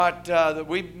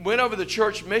We went over the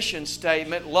church mission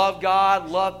statement: love God,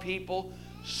 love people,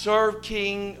 serve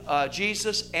King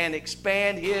Jesus, and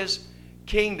expand His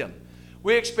kingdom.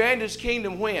 We expand His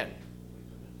kingdom when?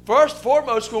 First and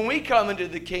foremost, when we come into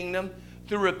the kingdom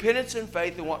through repentance and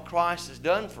faith in what Christ has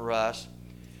done for us,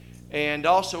 and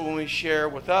also when we share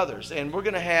with others. And we're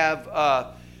going to have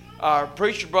our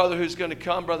preacher brother who's going to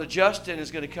come, Brother Justin,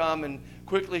 is going to come and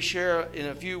quickly share in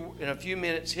a few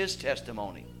minutes his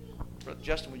testimony. Brother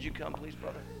Justin, would you come, please,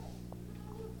 brother?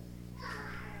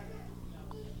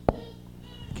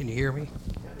 Can you hear me?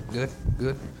 Good.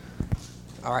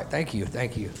 All right, thank you.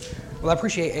 Well, I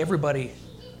appreciate everybody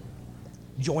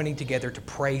joining together to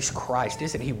praise Christ.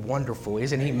 Isn't He wonderful?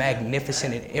 Isn't He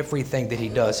magnificent in everything that He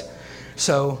does?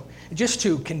 So, just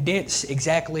to condense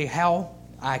exactly how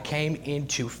I came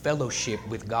into fellowship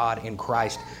with God in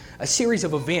Christ, a series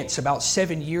of events about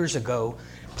 7 years ago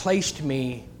placed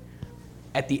me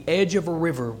at the edge of a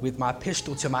river with my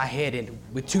pistol to my head and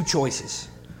with two choices.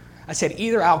 I said,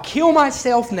 either I'll kill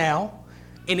myself now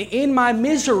and end my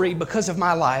misery because of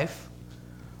my life,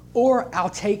 or I'll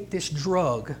take this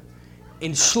drug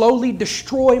and slowly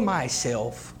destroy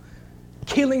myself,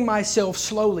 killing myself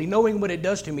slowly, knowing what it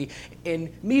does to me.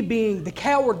 And me being the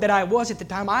coward that I was at the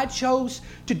time, I chose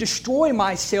to destroy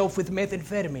myself with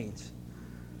methamphetamines.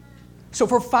 So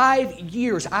for 5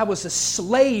 years, I was a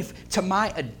slave to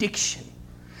my addiction.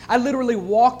 I literally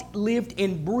walked, lived,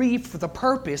 and breathed for the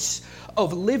purpose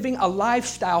of living a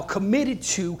lifestyle committed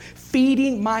to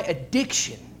feeding my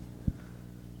addiction.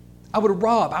 I would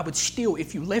rob, I would steal.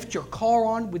 If you left your car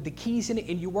on with the keys in it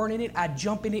and you weren't in it, I'd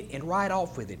jump in it and ride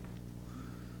off with it.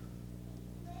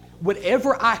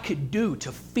 Whatever I could do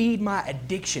to feed my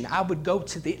addiction, I would go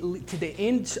to the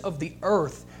ends of the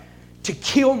earth to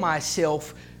kill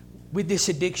myself with this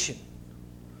addiction.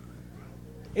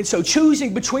 And so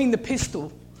choosing between the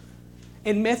pistol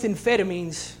and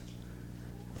methamphetamines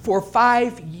for a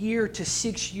 5-year to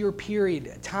 6-year period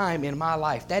of time in my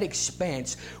life, that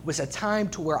expanse was a time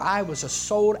to where I was a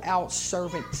sold out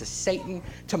servant to Satan,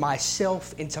 to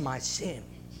myself, and to my sin.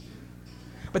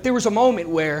 But there was a moment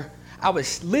where I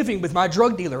was living with my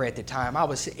drug dealer at the time. I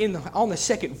was on the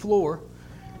second floor,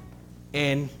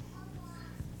 and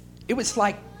it was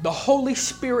like the Holy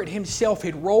Spirit Himself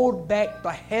had rolled back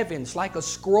the heavens like a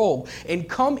scroll and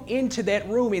come into that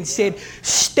room and said,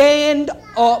 "Stand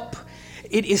up.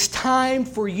 It is time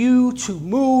for you to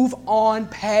move on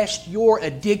past your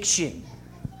addiction."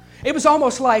 It was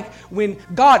almost like when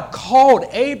God called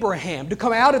Abraham to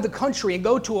come out of the country and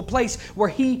go to a place where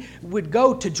he would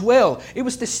go to dwell. It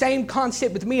was the same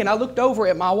concept with me. And I looked over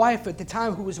at my wife at the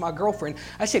time, who was my girlfriend.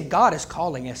 I said, God is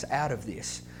calling us out of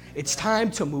this. It's time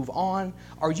to move on.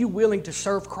 Are you willing to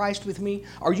serve Christ with me?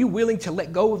 Are you willing to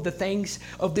let go of the things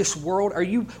of this world? Are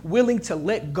you willing to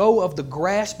let go of the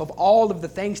grasp of all of the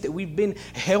things that we've been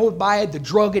held by, the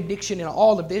drug addiction and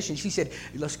all of this? And she said,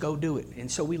 let's go do it. And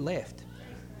so we left.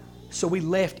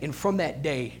 And from that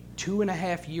day,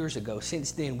 2.5 years ago,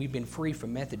 since then, we've been free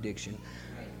from meth addiction.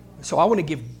 So I want to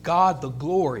give God the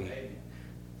glory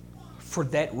for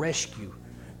that rescue.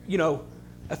 You know,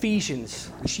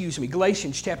 Galatians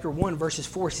chapter 1 verses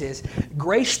 4 says,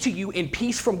 "Grace to you and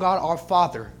peace from God our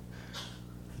Father,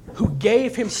 who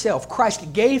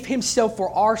Christ gave Himself for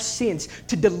our sins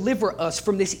to deliver us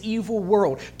from this evil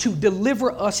world, to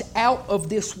deliver us out of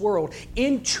this world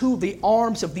into the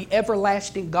arms of the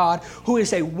everlasting God, who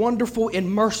is a wonderful and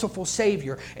merciful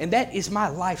Savior." And that is my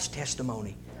life's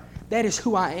testimony. That is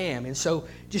who I am. And so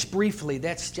just briefly,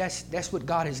 that's what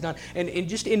God has done. And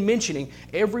just in mentioning,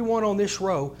 everyone on this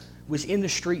row was in the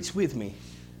streets with me.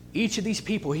 Each of these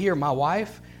people here, my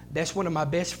wife, that's one of my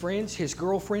best friends, his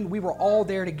girlfriend, we were all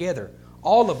there together.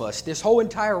 All of us, this whole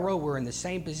entire row, were in the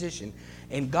same position.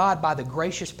 And God, by the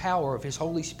gracious power of His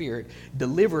Holy Spirit,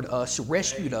 delivered us,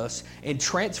 rescued us, and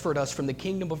transferred us from the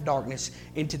kingdom of darkness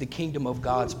into the kingdom of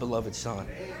God's beloved Son.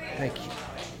 Thank you.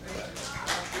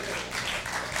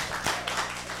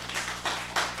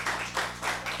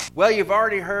 Well, you've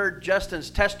already heard Justin's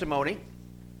testimony,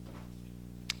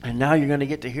 and now you're going to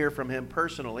get to hear from him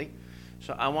personally.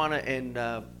 So I want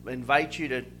to invite you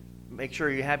to make sure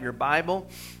you have your Bible.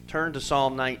 Turn to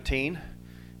Psalm 19,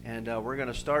 and we're going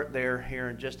to start there here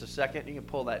in just a second. You can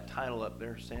pull that title up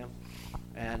there, Sam.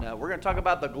 And we're going to talk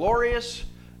about the glorious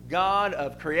God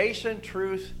of creation,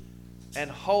 truth, and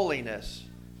holiness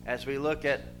as we look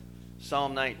at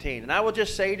Psalm 19. And I will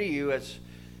just say to you,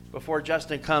 before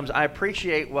Justin comes, I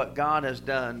appreciate what God has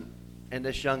done in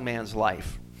this young man's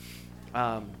life.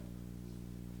 And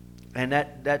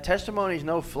that testimony is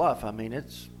no fluff. I mean,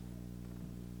 it's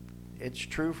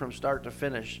true from start to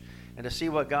finish. And to see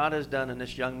what God has done in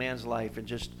this young man's life in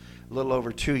just a little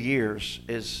over 2 years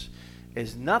is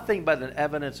nothing but an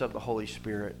evidence of the Holy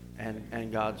Spirit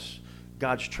and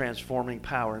God's transforming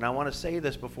power. And I want to say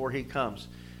this before he comes.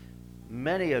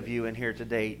 Many of you in here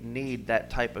today need that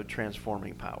type of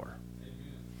transforming power.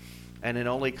 And it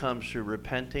only comes through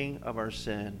repenting of our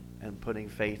sin and putting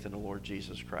faith in the Lord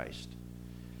Jesus Christ.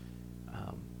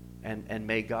 And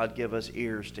may God give us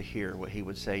ears to hear what he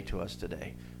would say to us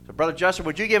today. So Brother Justin,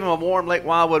 would you give him a warm Lake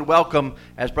Wildwood welcome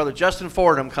as Brother Justin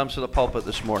Fordham comes to the pulpit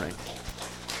this morning.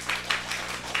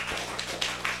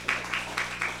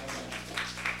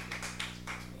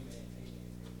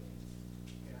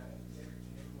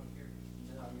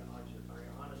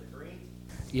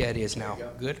 Yeah, it is now.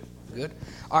 Good.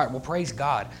 All right, well, praise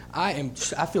God. I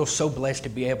feel so blessed to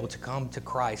be able to come to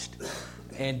Christ.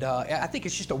 And I think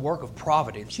it's just a work of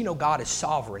providence. You know, God is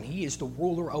sovereign. He is the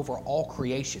ruler over all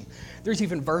creation. There's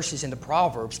even verses in the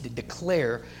Proverbs that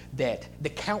declare that the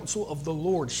counsel of the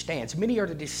Lord stands. Many are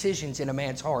the decisions in a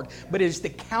man's heart, but it is the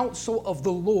counsel of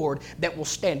the Lord that will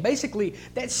stand. Basically,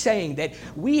 that's saying that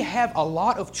we have a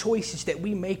lot of choices that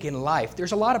we make in life.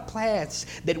 There's a lot of paths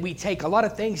that we take, a lot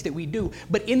of things that we do.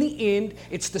 But in the end,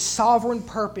 it's the sovereign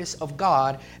purpose of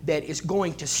God that is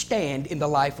going to stand in the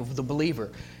life of the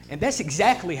believer. And that's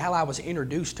exactly how I was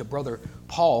introduced to Brother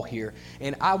Paul here.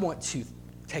 And I want to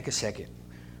take a second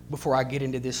before I get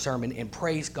into this sermon and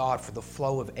praise God for the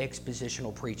flow of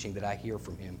expositional preaching that I hear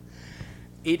from him.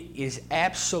 It is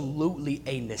absolutely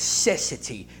a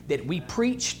necessity that we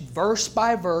preach verse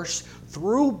by verse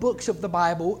through books of the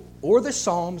Bible or the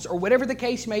Psalms or whatever the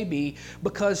case may be,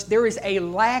 because there is a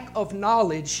lack of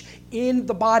knowledge in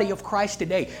the body of Christ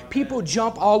today. People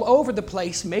jump all over the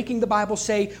place making the Bible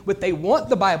say what they want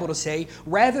the Bible to say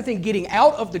rather than getting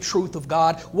out of the truth of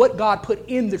God what God put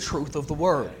in the truth of the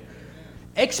Word.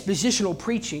 Expositional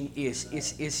preaching is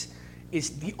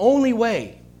the only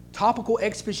way. Topical,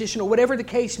 expositional, whatever the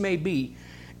case may be.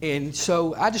 And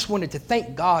so I just wanted to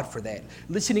thank God for that.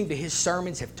 Listening to his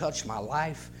sermons have touched my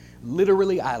life.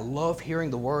 Literally, I love hearing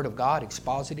the Word of God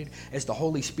exposited as the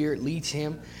Holy Spirit leads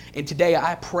him. And today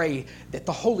I pray that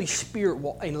the Holy Spirit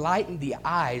will enlighten the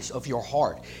eyes of your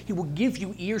heart. He will give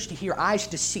you ears to hear, eyes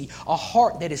to see, a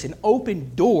heart that is an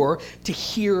open door to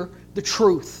hear the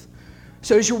truth.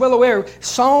 So as you're well aware,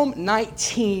 Psalm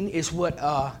 19 is what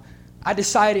I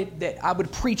decided that I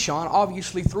would preach on,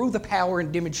 obviously through the power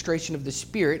and demonstration of the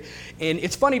Spirit. And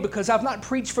it's funny because I've not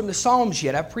preached from the Psalms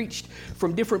yet. I've preached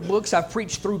from different books. I've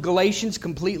preached through Galatians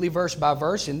completely verse by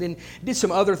verse, and then did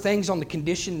some other things on the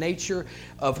conditioned nature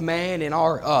of man and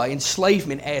our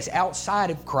enslavement as outside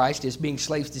of Christ, as being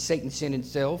slaves to Satan, sin, and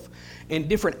self, and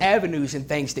different avenues and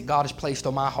things that God has placed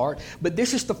on my heart. But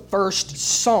this is the first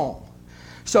Psalm.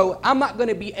 So I'm not going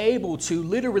to be able to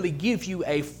literally give you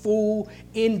a full,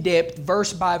 in-depth,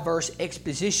 verse-by-verse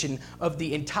exposition of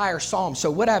the entire psalm.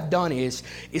 So what I've done is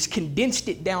condensed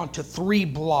it down to 3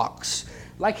 blocks.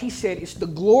 Like he said, it's the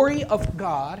glory of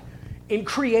God in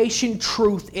creation,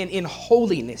 truth, and in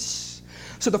holiness.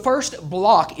 So the first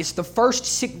block is the first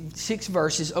six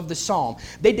verses of the psalm.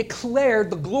 They declare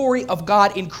the glory of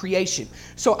God in creation.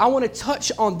 So I want to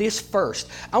touch on this first.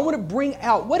 I want to bring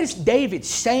out what is David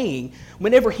saying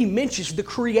whenever he mentions the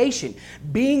creation,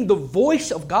 being the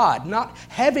voice of God, not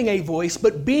having a voice,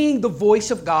 but being the voice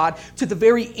of God to the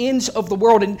very ends of the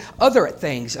world and other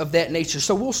things of that nature.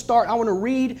 So we'll start. I want to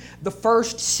read the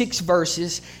first 6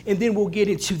 verses, and then we'll get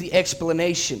into the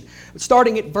explanation.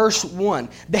 Starting at verse 1.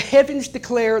 The heavens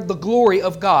declare the glory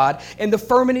of God, and the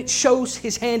firmament shows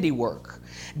his handiwork.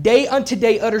 Day unto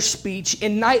day utters speech,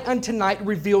 and night unto night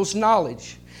reveals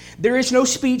knowledge. There is no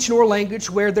speech nor language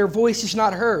where their voice is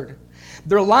not heard.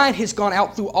 Their line has gone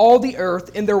out through all the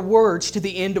earth, and their words to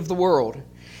the end of the world.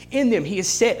 In them he has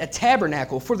set a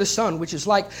tabernacle for the sun, which is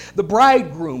like the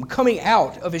bridegroom coming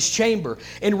out of his chamber,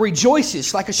 and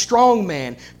rejoices like a strong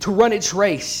man to run its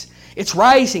race. Its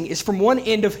rising is from one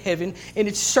end of heaven, and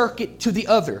its circuit to the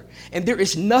other, and there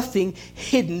is nothing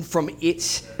hidden from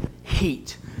its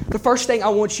heat. The first thing I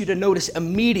want you to notice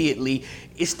immediately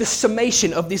is the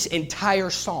summation of this entire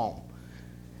psalm.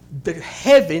 The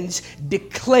heavens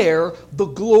declare the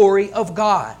glory of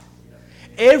God.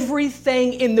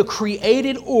 Everything in the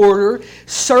created order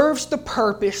serves the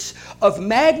purpose of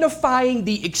magnifying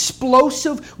the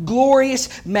explosive,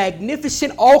 glorious,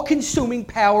 magnificent, all-consuming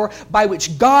power by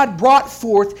which God brought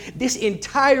forth this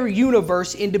entire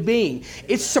universe into being.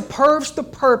 It serves the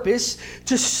purpose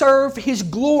to serve His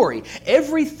glory.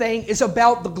 Everything is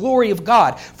about the glory of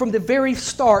God. From the very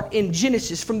start in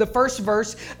Genesis, from the first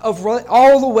verse of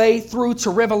all the way through to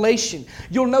Revelation,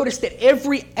 you'll notice that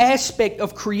every aspect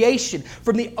of creation,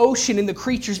 from the ocean and the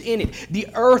creatures in it, the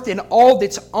earth and all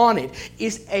that's on it,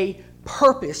 is a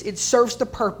purpose. It serves the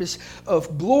purpose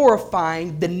of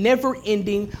glorifying the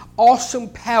never-ending, awesome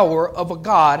power of a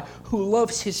God who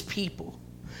loves his people.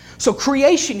 So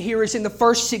creation here is in the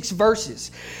first 6 verses.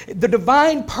 The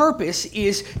divine purpose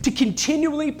is to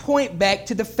continually point back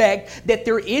to the fact that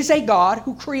there is a God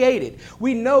who created.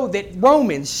 We know that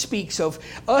Romans speaks of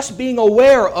us being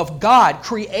aware of God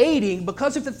creating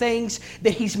because of the things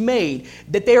that he's made,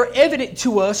 that they are evident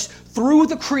to us through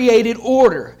the created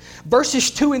order. Verses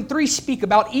 2 and 3 speak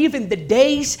about even the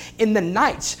days and the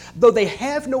nights. Though they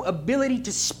have no ability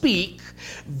to speak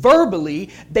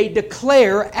verbally, they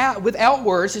declare without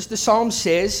words, as the psalm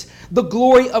says, the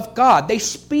glory of God. They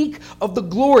speak of the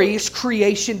glorious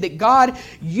creation that God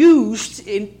used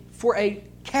for a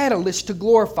catalyst to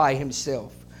glorify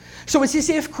himself. So it's as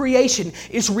if creation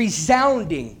is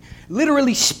resounding,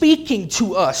 literally speaking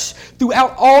to us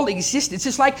throughout all existence.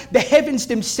 It's like the heavens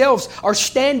themselves are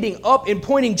standing up and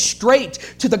pointing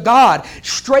straight to the God,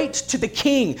 straight to the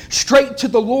King, straight to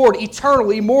the Lord,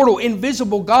 eternal, immortal,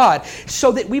 invisible God,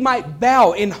 so that we might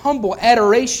bow in humble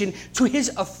adoration to his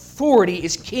authority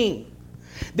as King.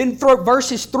 Then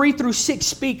verses 3 through 6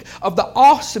 speak of the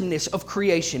awesomeness of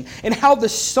creation and how the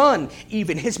sun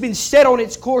even has been set on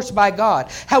its course by God,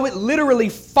 how it literally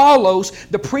follows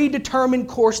the predetermined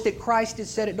course that Christ has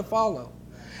set it to follow.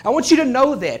 I want you to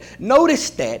know that. Notice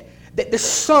that the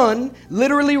sun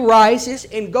literally rises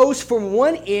and goes from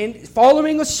one end,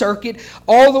 following a circuit,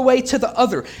 all the way to the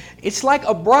other. It's like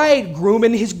a bridegroom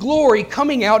in his glory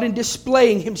coming out and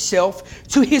displaying himself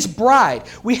to his bride.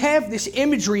 We have this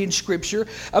imagery in Scripture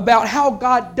about how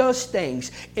God does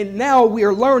things. And now we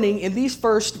are learning in these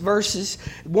first verses,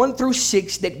 1 through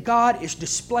 6, that God is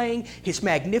displaying his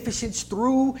magnificence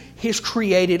through his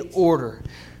created order.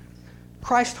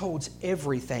 Christ holds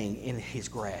everything in his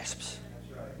grasps.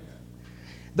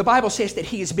 The Bible says that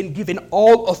he has been given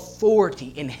all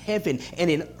authority in heaven and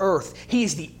in earth. He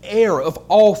is the heir of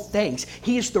all things.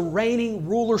 He is the reigning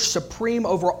ruler supreme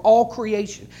over all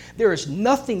creation. There is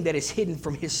nothing that is hidden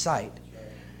from his sight.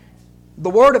 The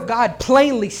Word of God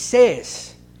plainly says,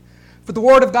 for the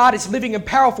Word of God is living and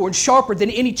powerful and sharper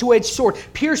than any two-edged sword,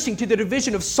 piercing to the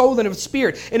division of soul and of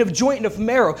spirit and of joint and of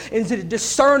marrow, and to the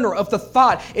discerner of the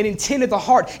thought and intent of the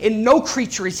heart. And no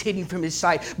creature is hidden from his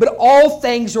sight, but all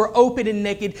things are open and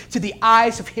naked to the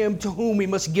eyes of him to whom we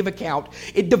must give account.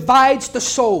 It divides the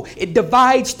soul. It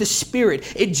divides the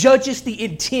spirit. It judges the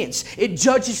intents. It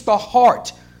judges the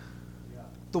heart.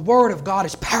 The Word of God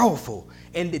is powerful.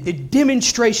 And the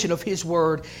demonstration of his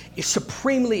word is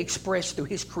supremely expressed through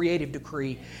his creative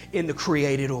decree in the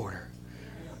created order.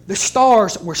 The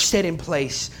stars were set in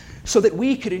place so that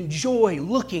we could enjoy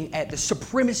looking at the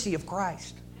supremacy of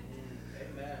Christ.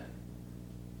 Amen.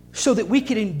 So that we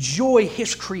could enjoy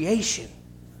his creation.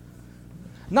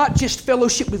 Not just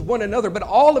fellowship with one another, but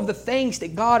all of the things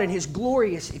that God in his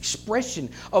glorious expression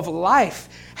of life,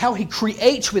 how he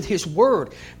creates with his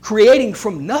word, creating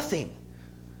from nothing.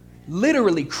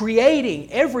 Literally creating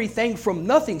everything from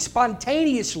nothing,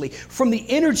 spontaneously, from the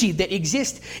energy that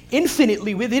exists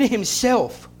infinitely within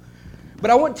himself. But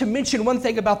I want to mention one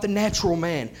thing about the natural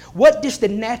man. What does the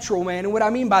natural man, and what I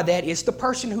mean by that is the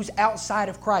person who's outside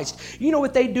of Christ. You know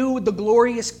what they do with the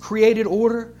glorious created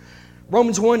order?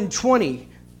 Romans 1:20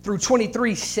 through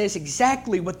 23 says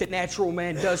exactly what the natural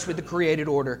man does with the created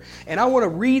order. And I want to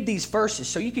read these verses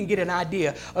so you can get an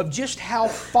idea of just how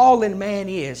fallen man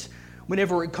is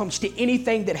whenever it comes to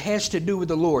anything that has to do with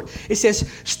the Lord. It says,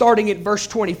 starting at verse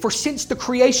 20, "For since the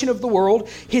creation of the world,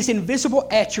 his invisible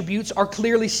attributes are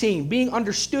clearly seen, being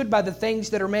understood by the things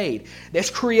that are made." That's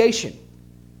creation.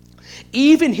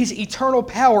 "Even his eternal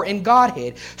power and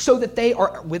Godhead, so that they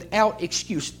are without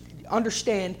excuse."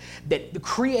 Understand that the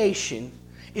creation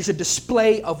is a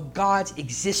display of God's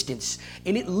existence,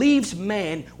 and it leaves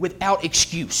man without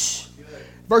excuse.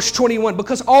 Verse 21,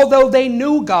 "Because although they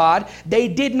knew God, they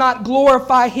did not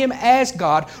glorify him as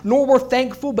God, nor were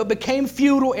thankful, but became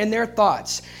futile in their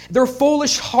thoughts. Their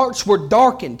foolish hearts were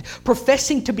darkened.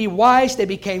 Professing to be wise, they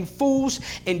became fools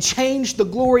and changed the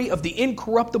glory of the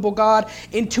incorruptible God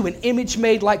into an image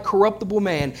made like corruptible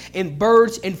man, and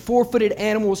birds and four-footed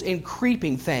animals and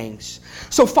creeping things."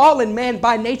 So fallen man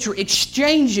by nature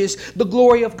exchanges the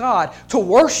glory of God to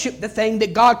worship the thing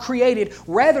that God created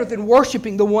rather than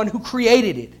worshiping the one who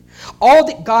created it. All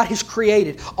that God has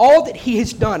created, all that he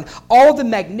has done, all the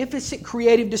magnificent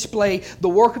creative display, the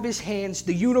work of his hands,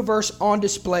 the universe on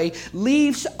display,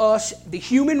 leaves us, the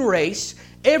human race,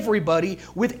 everybody,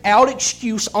 without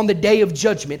excuse on the day of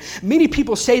judgment. Many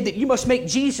people say that you must make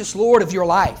Jesus Lord of your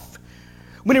life.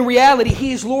 When in reality,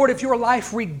 He is Lord of your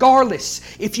life regardless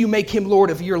if you make Him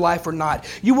Lord of your life or not.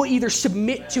 You will either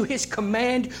submit to His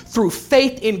command through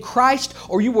faith in Christ,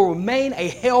 or you will remain a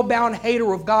hell-bound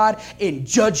hater of God in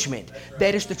judgment.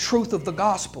 That is the truth of the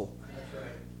gospel.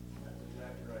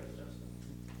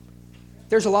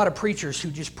 There's a lot of preachers who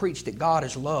just preach that God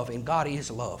is love, and God is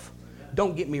love.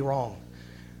 Don't get me wrong.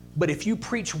 But if you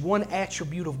preach one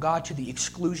attribute of God to the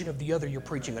exclusion of the other, you're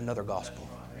preaching another gospel.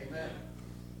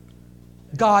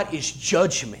 God is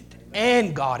judgment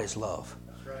and God is love.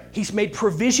 He's made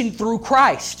provision through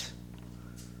Christ.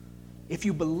 If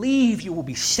you believe, you will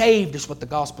be saved, is what the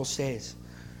gospel says.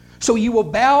 So you will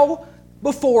bow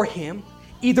before Him,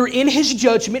 either in His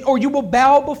judgment, or you will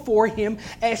bow before Him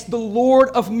as the Lord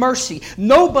of mercy.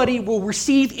 Nobody will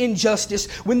receive injustice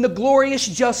when the glorious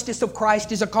justice of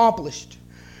Christ is accomplished.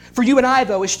 For you and I,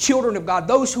 though, as children of God,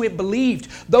 those who have believed,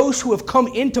 those who have come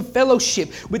into fellowship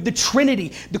with the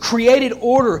Trinity, the created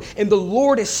order, and the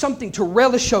Lord is something to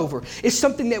relish over. It's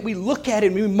something that we look at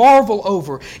and we marvel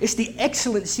over. It's the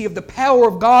excellency of the power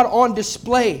of God on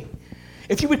display.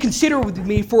 If you would consider with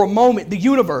me for a moment the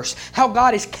universe, how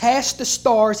God has cast the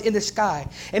stars in the sky,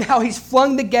 and how He's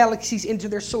flung the galaxies into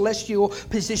their celestial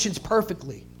positions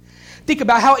perfectly. Think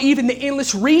about how even the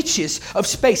endless reaches of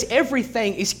space,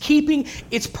 everything is keeping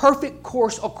its perfect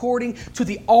course according to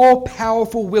the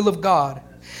all-powerful will of God.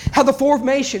 How the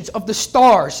formations of the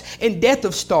stars and death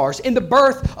of stars, and the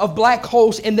birth of black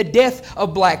holes and the death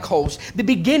of black holes, the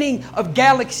beginning of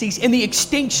galaxies and the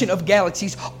extinction of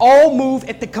galaxies, all move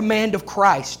at the command of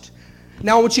Christ.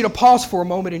 Now I want you to pause for a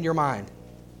moment in your mind.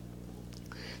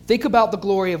 Think about the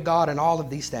glory of God and all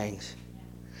of these things.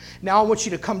 Now I want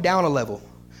you to come down a level.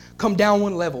 Come down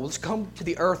one level. Let's come to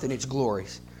the earth and its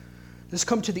glories. Let's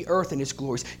come to the earth and its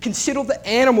glories. Consider the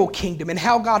animal kingdom and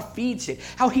how God feeds it,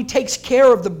 how He takes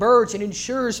care of the birds and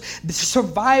ensures the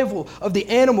survival of the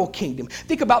animal kingdom.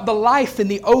 Think about the life in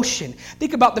the ocean.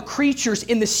 Think about the creatures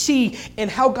in the sea and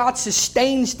how God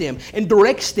sustains them and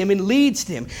directs them and leads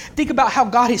them. Think about how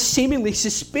God has seemingly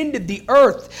suspended the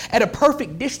earth at a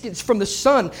perfect distance from the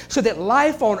sun so that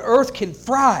life on earth can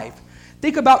thrive.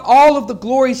 Think about all of the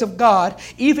glories of God,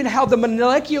 even how the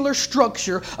molecular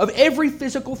structure of every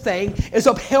physical thing is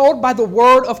upheld by the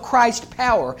word of Christ's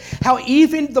power. How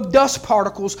even the dust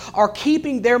particles are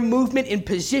keeping their movement in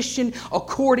position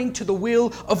according to the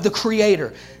will of the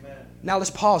Creator. Amen. Now let's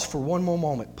pause for one more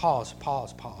moment. Pause.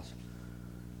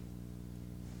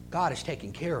 God is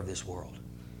taking care of this world.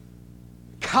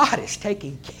 God is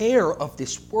taking care of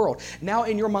this world. Now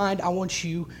in your mind, I want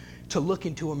you to look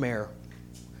into a mirror.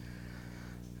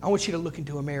 I want you to look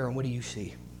into a mirror, and what do you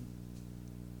see?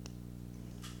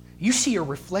 You see a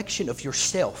reflection of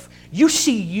yourself. You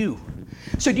see you.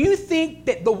 So do you think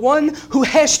that the one who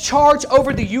has charge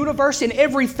over the universe and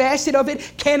every facet of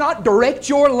it cannot direct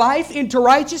your life into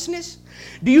righteousness?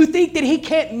 Do you think that He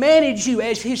can't manage you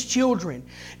as His children?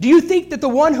 Do you think that the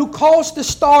one who calls the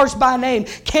stars by name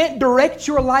can't direct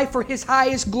your life for His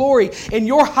highest glory and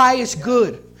your highest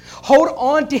good? Hold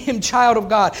on to Him, child of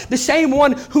God. The same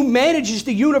one who manages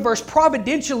the universe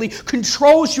providentially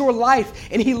controls your life,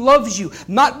 and He loves you,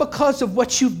 not because of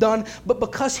what you've done, but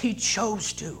because He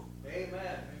chose to.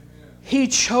 Amen. He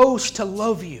chose to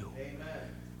love you. Amen.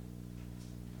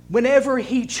 Whenever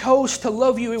He chose to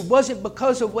love you, it wasn't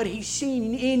because of what He's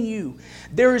seen in you.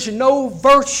 There is no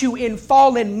virtue in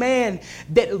fallen man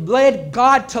that led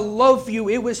God to love you.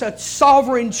 It was a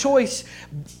sovereign choice.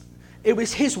 It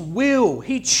was His will.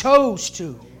 He chose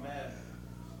to. Amen.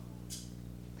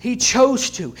 He chose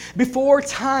to. Before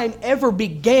time ever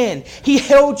began, He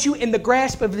held you in the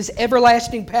grasp of His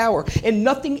everlasting power. And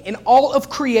nothing in all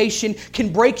of creation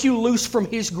can break you loose from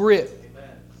His grip. Amen.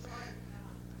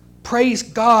 Praise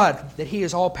God that He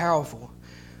is all-powerful.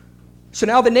 So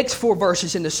now the next 4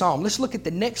 verses in the Psalm. Let's look at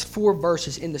the next 4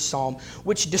 verses in the Psalm,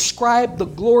 which describe the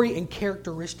glory and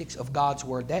characteristics of God's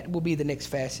Word. That will be the next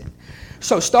facet.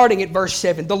 So starting at verse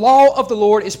 7, the law of the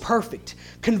Lord is perfect,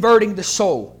 converting the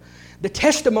soul. The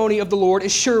testimony of the Lord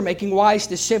is sure, making wise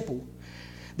the simple.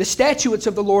 The statutes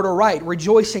of the Lord are right,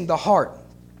 rejoicing the heart.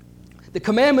 The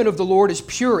commandment of the Lord is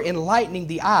pure, enlightening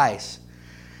the eyes.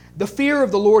 The fear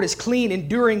of the Lord is clean,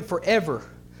 enduring forever.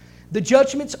 The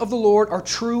judgments of the Lord are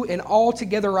true and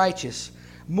altogether righteous.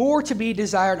 More to be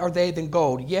desired are they than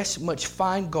gold, yes, much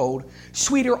fine gold,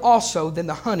 sweeter also than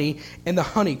the honey and the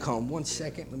honeycomb. 1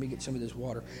 second, let me get some of this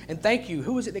water. And thank you.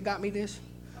 Who was it that got me this?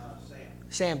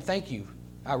 Sam, thank you.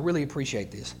 I really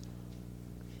appreciate this.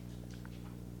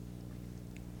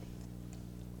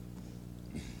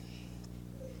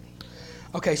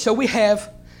 Okay, so we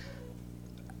have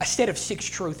a set of 6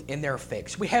 truths and their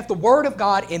effects. We have the Word of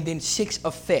God and then 6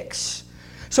 effects.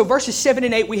 So verses 7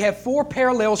 and 8, we have 4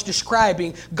 parallels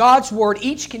describing God's Word.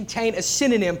 Each contain a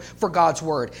synonym for God's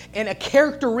Word and a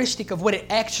characteristic of what it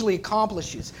actually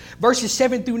accomplishes. Verses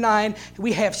 7 through 9,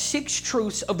 we have 6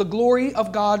 truths of the glory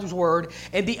of God's Word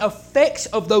and the effects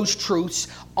of those truths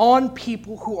on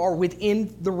people who are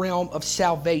within the realm of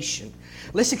salvation.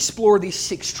 Let's explore these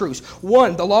 6 truths.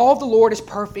 1, the law of the Lord is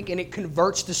perfect and it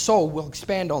converts the soul. We'll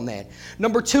expand on that.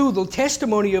 Number 2, the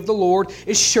testimony of the Lord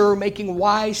is sure, making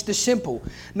wise the simple.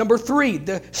 Number 3,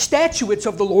 the statutes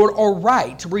of the Lord are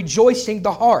right, rejoicing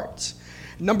the heart.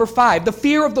 Number 5, the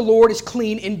fear of the Lord is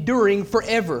clean, enduring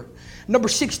forever. Number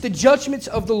 6, the judgments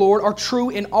of the Lord are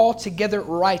true and altogether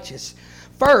righteous.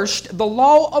 First, the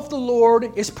law of the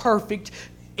Lord is perfect.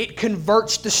 It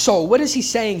converts the soul. What is he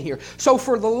saying here? So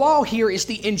for the law here is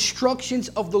the instructions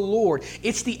of the Lord.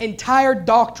 It's the entire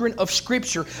doctrine of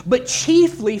Scripture, but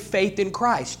chiefly faith in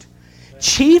Christ.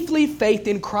 Chiefly faith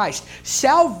in Christ.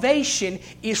 Salvation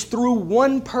is through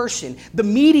one person, the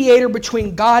mediator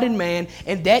between God and man,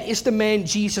 and that is the man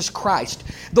Jesus Christ.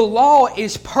 The law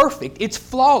is perfect. It's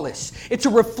flawless. It's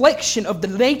a reflection of the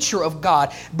nature of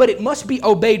God, but it must be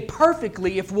obeyed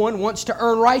perfectly if one wants to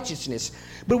earn righteousness.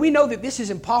 But we know that this is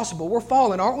impossible. We're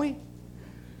fallen, aren't we?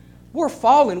 We're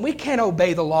fallen. We can't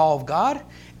obey the law of God.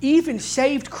 Even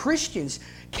saved Christians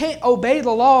can't obey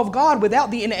the law of God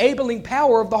without the enabling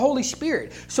power of the Holy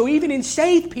Spirit. So even in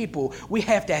saved people, we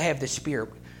have to have the Spirit.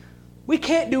 We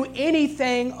can't do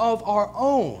anything of our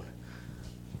own.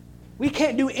 We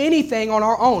can't do anything on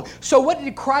our own. So what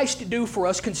did Christ do for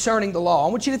us concerning the law?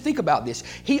 I want you to think about this.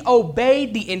 He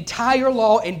obeyed the entire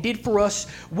law and did for us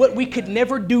what we could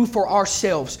never do for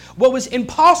ourselves. What was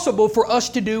impossible for us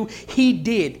to do, He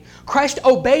did. Christ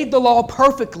obeyed the law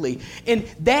perfectly, and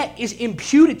that is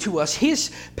imputed to us.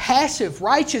 His passive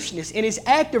righteousness and His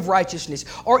active righteousness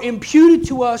are imputed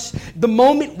to us the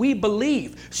moment we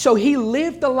believe. So He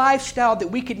lived the lifestyle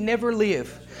that we could never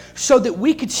live, so that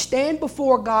we could stand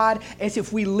before God as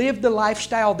if we lived the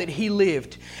lifestyle that He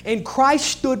lived. And Christ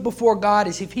stood before God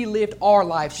as if He lived our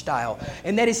lifestyle.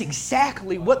 And that is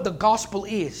exactly what the gospel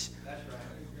is.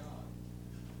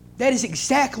 That is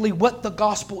exactly what the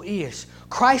gospel is.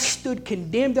 Christ stood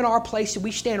condemned in our place, and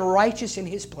we stand righteous in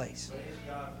His place.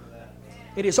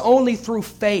 It is only through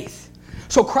faith.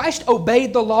 So Christ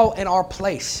obeyed the law in our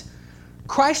place.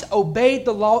 Christ obeyed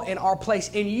the law in our place.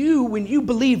 And you, when you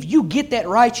believe, you get that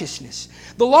righteousness.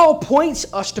 The law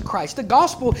points us to Christ. The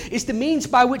gospel is the means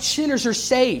by which sinners are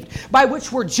saved, by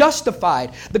which we're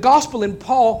justified. The gospel in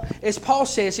Paul, as Paul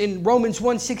says in Romans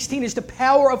 1:16, is the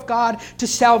power of God to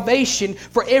salvation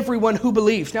for everyone who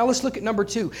believes. Now let's look at number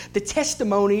 2. The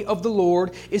testimony of the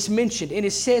Lord is mentioned, and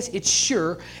it says it's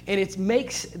sure, and it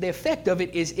makes, the effect of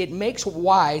it is it makes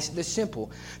wise the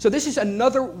simple. So this is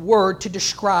another word to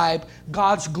describe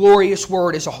God's glorious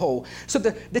word as a whole. So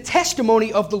the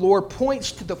testimony of the Lord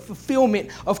points to the fulfillment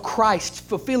of Christ's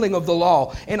fulfilling of the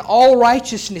law and all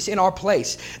righteousness in our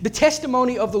place. The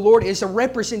testimony of the Lord is a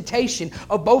representation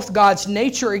of both God's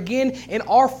nature again and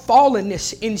our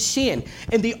fallenness in sin.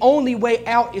 And the only way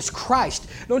out is Christ.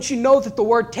 Don't you know that the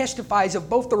word testifies of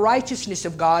both the righteousness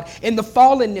of God and the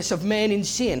fallenness of man in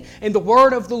sin? And the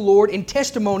word of the Lord and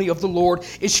testimony of the Lord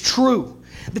is true.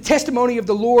 The testimony of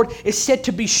the Lord is said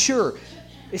to be sure.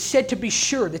 It's said to be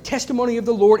sure. The testimony of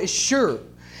the Lord is sure.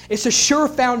 It's a sure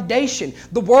foundation.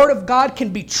 The Word of God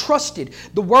can be trusted.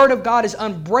 The Word of God is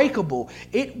unbreakable.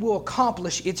 It will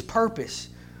accomplish its purpose.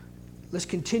 Let's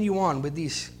continue on with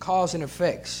these cause and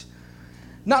effects.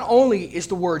 Not only is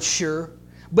the Word sure,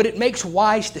 but it makes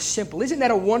wise the simple. Isn't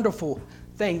that a wonderful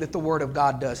thing that the Word of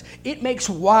God does? It makes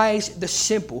wise the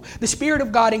simple. The Spirit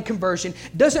of God in conversion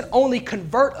doesn't only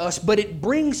convert us, but it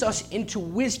brings us into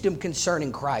wisdom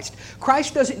concerning Christ.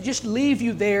 Christ doesn't just leave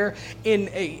you there in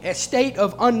a state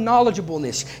of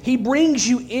unknowledgeableness. He brings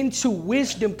you into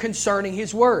wisdom concerning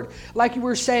His Word. Like you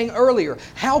were saying earlier,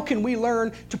 how can we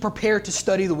learn to prepare to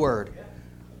study the Word?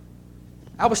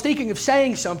 I was thinking of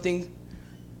saying something,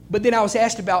 but then I was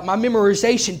asked about my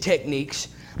memorization techniques.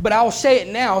 But I'll say it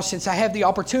now since I have the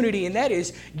opportunity, and that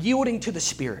is yielding to the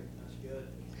Spirit.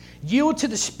 Yield to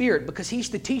the Spirit because He's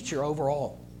the teacher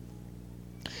overall.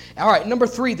 All right, number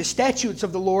 3, the statutes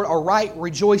of the Lord are right,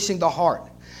 rejoicing the heart.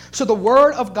 So the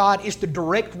Word of God is the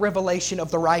direct revelation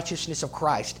of the righteousness of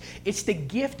Christ. It's the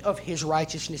gift of His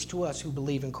righteousness to us who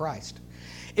believe in Christ.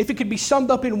 If it could be summed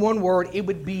up in one word, it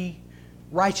would be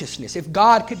righteousness. If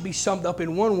God could be summed up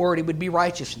in one word, it would be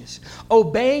righteousness.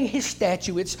 Obeying His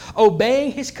statutes,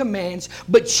 obeying His commands,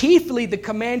 but chiefly the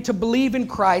command to believe in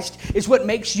Christ is what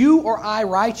makes you or I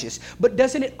righteous. But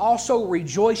doesn't it also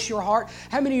rejoice your heart?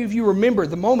 How many of you remember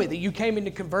the moment that you came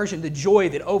into conversion, the joy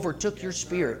that overtook your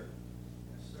spirit?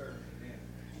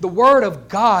 The Word of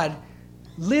God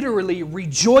literally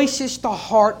rejoices the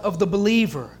heart of the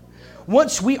believer.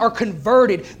 Once we are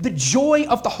converted, the joy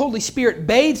of the Holy Spirit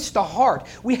bathes the heart.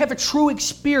 We have a true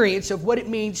experience of what it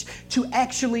means to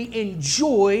actually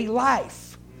enjoy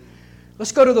life.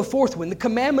 Let's go to the fourth one. The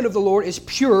commandment of the Lord is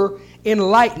pure,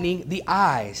 enlightening the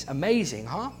eyes. Amazing,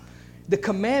 huh? The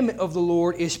commandment of the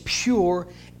Lord is pure,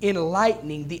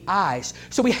 enlightening the eyes.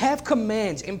 So we have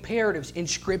commands, imperatives in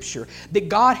Scripture that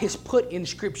God has put in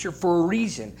Scripture for a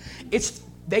reason.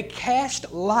 They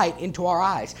cast light into our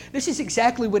eyes. This is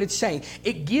exactly what it's saying.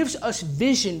 It gives us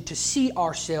vision to see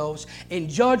ourselves and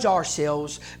judge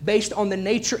ourselves based on the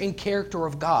nature and character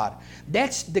of God.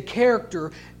 That's the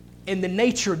character and the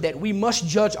nature that we must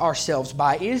judge ourselves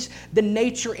by, is the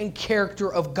nature and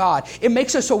character of God. It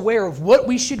makes us aware of what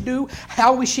we should do,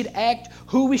 how we should act,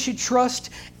 who we should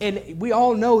trust, and we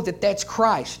all know that that's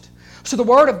Christ. So the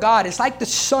Word of God is like the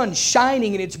sun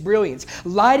shining in its brilliance,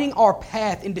 lighting our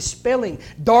path and dispelling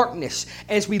darkness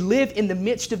as we live in the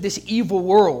midst of this evil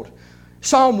world.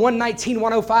 Psalm 119,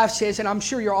 105 says, and I'm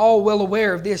sure you're all well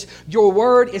aware of this, your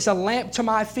Word is a lamp to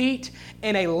my feet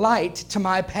and a light to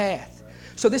my path.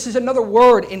 So this is another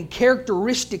word and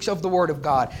characteristics of the Word of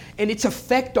God and its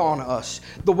effect on us.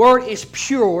 The Word is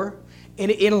pure and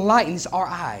it enlightens our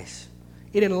eyes.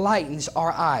 It enlightens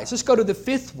our eyes. Let's go to the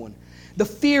fifth one. The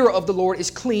fear of the Lord is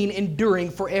clean,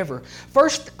 enduring forever.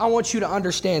 First, I want you to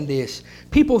understand this.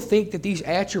 People think that these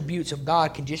attributes of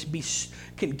God can just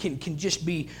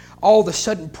be all of a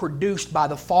sudden produced by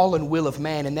the fallen will of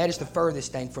man, and that is the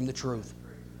furthest thing from the truth.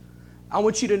 I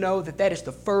want you to know that that is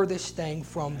the furthest thing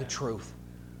from the truth.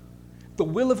 The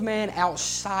will of man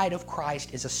outside of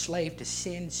Christ is a slave to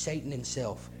sin, Satan, and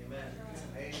self. Amen.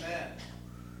 Amen.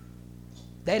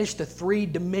 That is the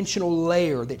three-dimensional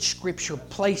layer that Scripture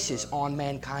places on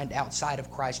mankind outside of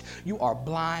Christ. You are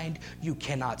blind. You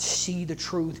cannot see the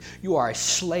truth. You are a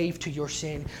slave to your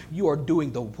sin. You are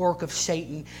doing the work of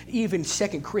Satan. Even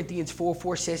 2 Corinthians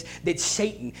 4:4 says that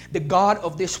Satan, the god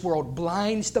of this world,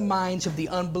 blinds the minds of the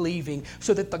unbelieving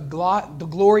so that the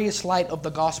glorious light of the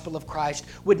gospel of Christ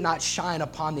would not shine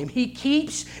upon them. He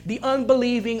keeps the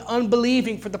unbelieving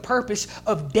for the purpose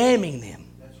of damning them.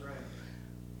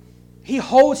 He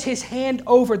holds His hand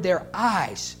over their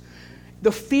eyes.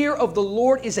 The fear of the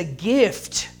Lord is a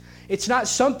gift. It's not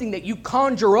something that you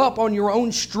conjure up on your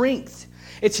own strength.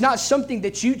 It's not something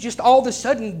that you just all of a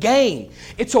sudden gain.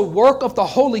 It's a work of the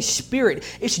Holy Spirit.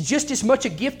 It's just as much a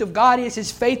gift of God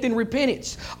as faith and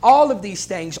repentance. All of these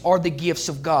things are the gifts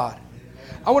of God.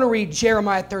 I want to read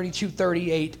Jeremiah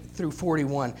 32:38 through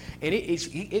 41. And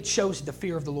it shows the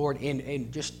fear of the Lord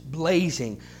in just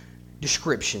blazing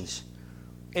descriptions.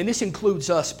 And this includes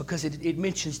us because it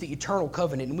mentions the eternal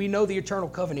covenant. And we know the eternal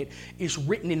covenant is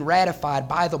written and ratified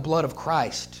by the blood of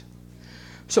Christ.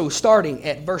 So starting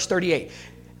at verse 38.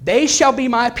 They shall be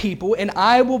my people and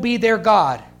I will be their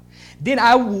God. Then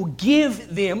I will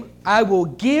give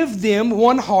them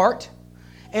one heart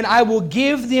and I will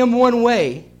give them one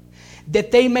way,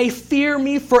 that they may fear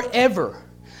me forever,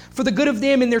 for the good of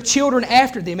them and their children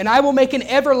after them. And I will make an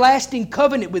everlasting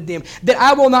covenant with them, that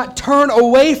I will not turn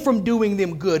away from doing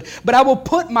them good, but I will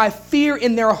put my fear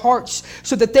in their hearts,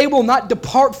 so that they will not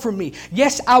depart from me.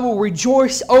 Yes, I will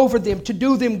rejoice over them to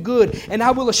do them good, and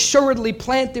I will assuredly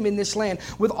plant them in this land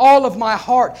with all of my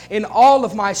heart and all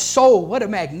of my soul. What a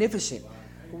magnificent,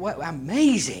 what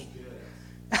amazing.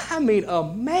 I mean,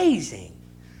 amazing.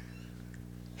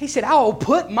 He said, I will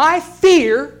put my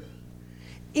fear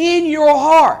in your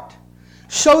heart,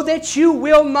 so that you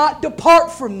will not depart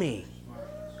from me.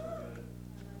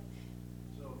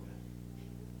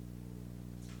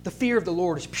 The fear of the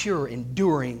Lord is pure,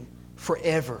 enduring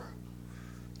forever.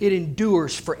 It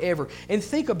endures forever. And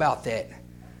think about that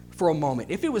for a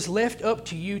moment. If it was left up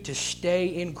to you to stay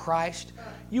in Christ,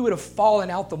 you would have fallen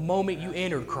out the moment you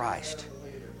entered Christ.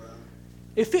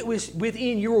 If it was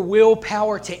within your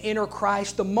willpower to enter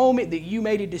Christ, the moment that you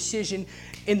made a decision,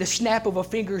 in the snap of a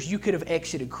fingers, you could have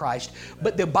exited Christ.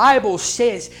 But the Bible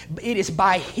says it is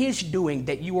by His doing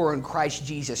that you are in Christ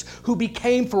Jesus, who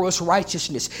became for us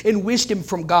righteousness and wisdom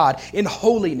from God and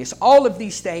holiness. All of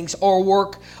these things are a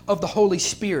work of the Holy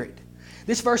Spirit.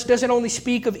 This verse doesn't only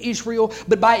speak of Israel,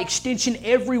 but by extension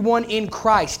everyone in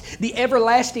Christ. The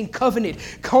everlasting covenant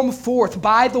come forth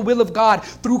by the will of God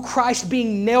through Christ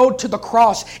being nailed to the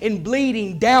cross and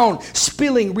bleeding down,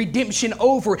 spilling redemption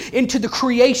over into the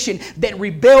creation that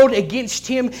rebelled against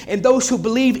Him, and those who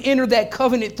believe enter that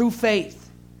covenant through faith.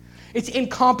 It's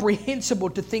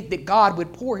incomprehensible to think that God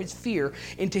would pour His fear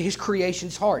into His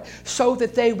creation's heart so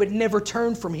that they would never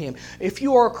turn from Him. If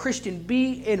you are a Christian,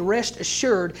 be and rest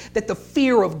assured that the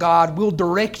fear of God will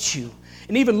direct you.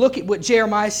 And even look at what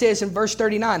Jeremiah says in verse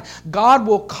 39. God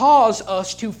will cause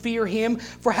us to fear Him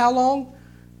for how long?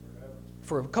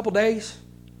 For a couple days?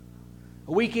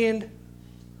 A weekend?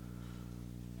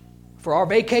 For our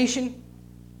vacation?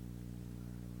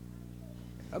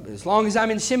 As long as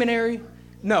I'm in seminary?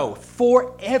 No,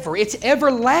 forever. It's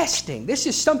everlasting. This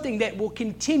is something that will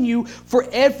continue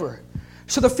forever.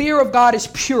 So the fear of God is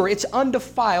pure, it's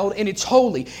undefiled, and it's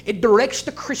holy. It directs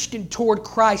the Christian toward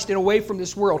Christ and away from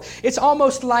this world. It's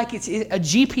almost like it's a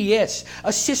GPS,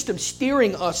 a system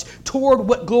steering us toward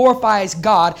what glorifies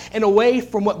God and away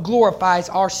from what glorifies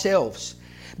ourselves.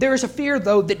 There is a fear,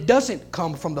 though, that doesn't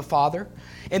come from the Father.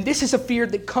 And this is a fear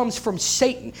that comes from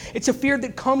Satan. It's a fear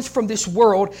that comes from this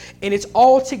world, and it's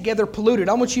altogether polluted.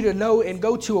 I want you to know and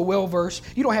go to a well verse.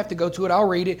 You don't have to go to it, I'll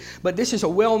read it. But this is a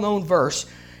well-known verse,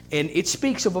 and it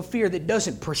speaks of a fear that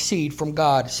doesn't proceed from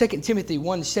God. 2 Timothy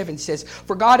 1:7 says,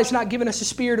 "For God has not given us a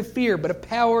spirit of fear, but a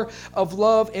power of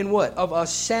love and what? Of a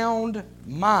sound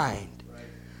mind."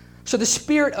 So the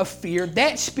spirit of fear,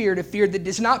 that spirit of fear that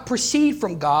does not proceed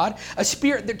from God, a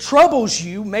spirit that troubles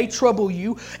you, may trouble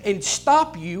you and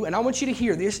stop you. And I want you to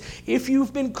hear this. If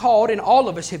you've been called, and all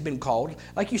of us have been called,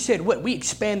 like you said, what? We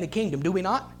expand the kingdom, do we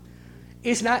not?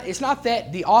 It's not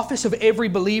that the office of every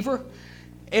believer?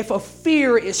 If a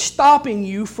fear is stopping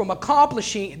you from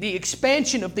accomplishing the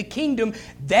expansion of the kingdom,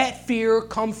 that fear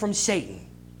comes from Satan.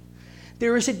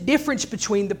 There is a difference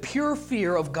between the pure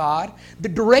fear of God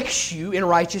that directs you in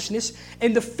righteousness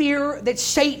and the fear that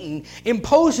Satan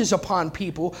imposes upon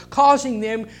people, causing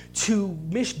them to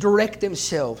misdirect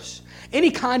themselves. Any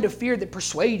kind of fear that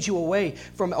persuades you away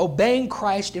from obeying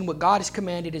Christ and what God has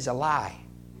commanded is a lie.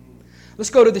 Let's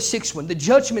go to the sixth one. The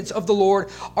judgments of the Lord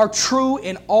are true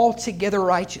and altogether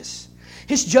righteous.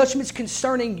 His judgments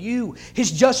concerning you,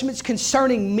 His judgments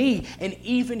concerning me, and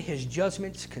even His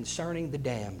judgments concerning the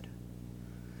damned.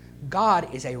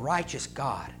 God is a righteous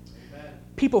God. Amen.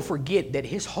 People forget that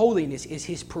His holiness is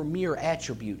His premier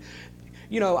attribute.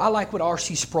 You know, I like what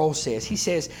R.C. Sproul says. He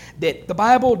says that the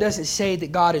Bible doesn't say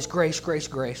that God is grace, grace,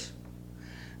 grace.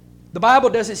 The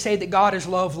Bible doesn't say that God is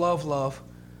love, love, love.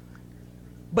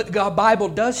 But the Bible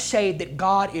does say that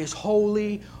God is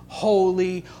holy,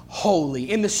 holy,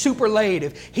 holy. In the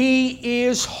superlative, He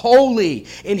is holy,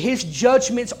 and His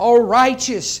judgments are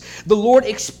righteous. The Lord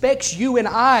expects you and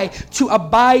I to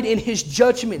abide in His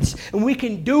judgments, and we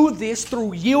can do this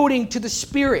through yielding to the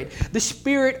Spirit. The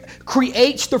Spirit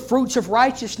creates the fruits of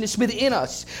righteousness within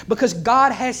us because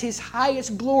God has His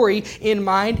highest glory in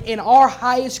mind and our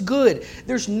highest good.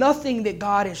 There's nothing that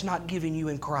God has not given you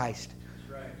in Christ.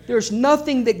 There's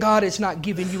nothing that God has not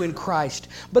given you in Christ.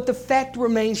 But the fact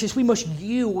remains is we must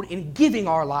yield in giving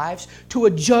our lives to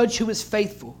a judge who is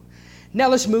faithful. Now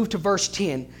let's move to verse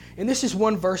 10. And this is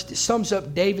one verse that sums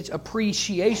up David's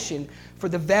appreciation for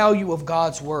the value of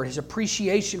God's word. His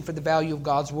appreciation for the value of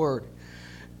God's word.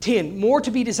 10. More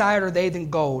to be desired are they than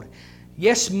gold.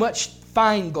 Yes, much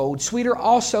fine gold. Sweeter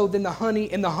also than the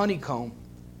honey and the honeycomb.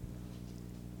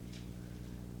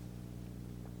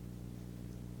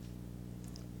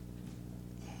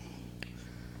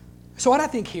 So what I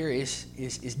think here is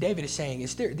David is saying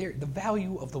is the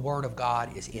value of the Word of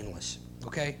God is endless.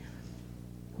 Okay?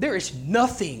 There is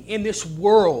nothing in this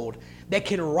world that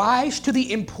can rise to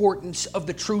the importance of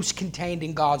the truths contained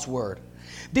in God's Word.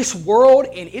 This world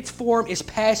in its form is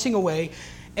passing away,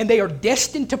 and they are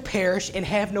destined to perish and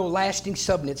have no lasting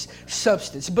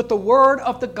substance. But the Word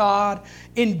of the God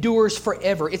endures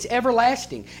forever. It's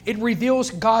everlasting. It reveals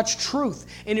God's truth,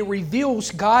 and it reveals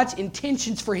God's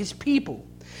intentions for His people.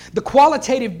 The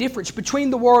qualitative difference between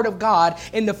the Word of God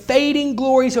and the fading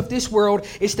glories of this world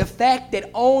is the fact that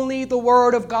only the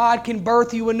Word of God can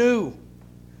birth you anew.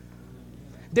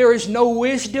 There is no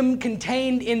wisdom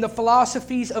contained in the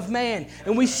philosophies of man.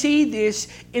 And we see this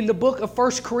in the book of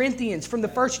 1 Corinthians, from the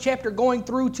first chapter going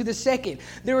through to the second.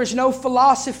 There is no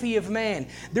philosophy of man.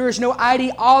 There is no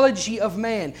ideology of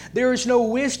man. There is no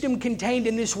wisdom contained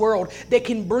in this world that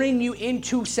can bring you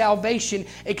into salvation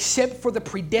except for the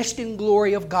predestined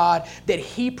glory of God that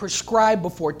He prescribed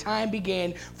before time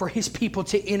began for His people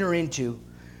to enter into.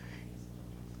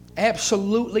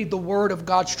 Absolutely, the Word of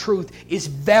God's truth is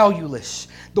valueless.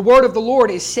 The Word of the Lord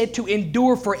is said to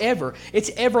endure forever. It's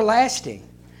everlasting.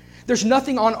 There's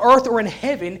nothing on earth or in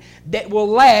heaven that will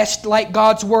last like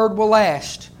God's Word will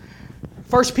last.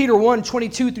 1 Peter 1,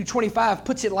 22 through 25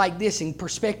 puts it like this in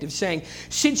perspective, saying,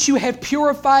 "Since you have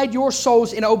purified your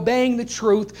souls in obeying the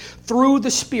truth through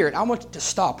the Spirit." I want to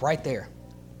stop right there.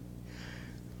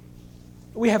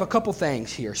 We have a couple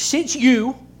things here. Since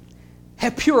you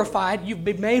have purified, you've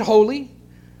been made holy.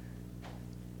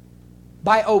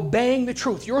 by obeying the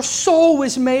truth. Your soul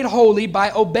was made holy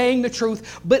by obeying the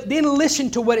truth. But then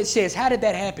listen to what it says. How did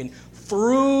that happen?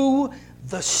 Through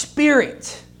the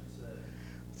Spirit.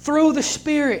 Through the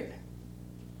Spirit.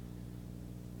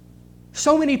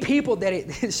 So many people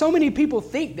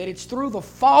think that it's through the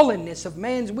fallenness of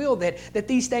man's will that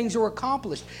these things are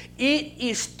accomplished. It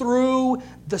is through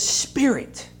the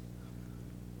Spirit.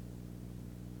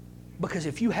 Because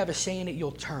if you have a say in it,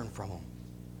 you'll turn from them.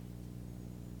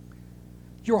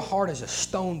 Your heart is a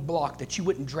stone block that you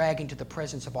wouldn't drag into the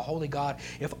presence of a holy God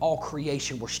if all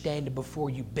creation were standing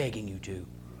before you begging you to.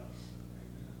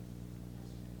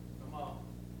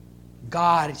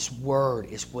 God's Word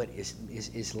is what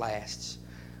is lasts.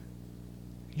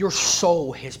 Your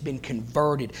soul has been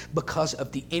converted because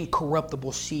of the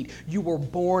incorruptible seed. You were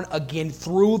born again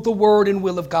through the Word and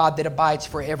will of God that abides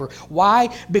forever.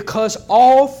 Why? Because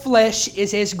all flesh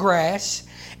is as grass,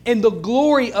 and the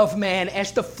glory of man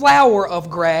as the flower of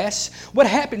grass. What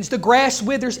happens? The grass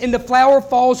withers and the flower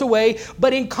falls away.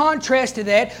 But in contrast to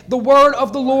that, the word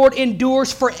of the Lord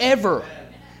endures forever.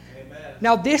 Amen.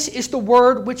 Now this is the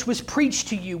word which was preached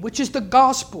to you, which is the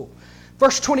gospel.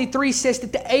 Verse 23 says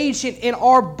that the agent in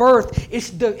our birth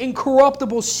is the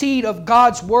incorruptible seed of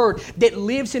God's word that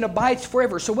lives and abides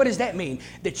forever. So what does that mean?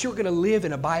 That you're going to live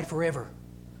and abide forever.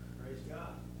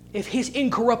 If His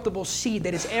incorruptible seed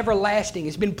that is everlasting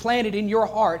has been planted in your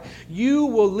heart, you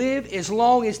will live as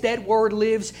long as that word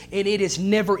lives, and it is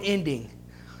never ending.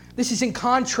 This is in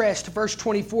contrast to verse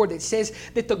 24 that says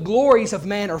that the glories of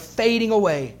man are fading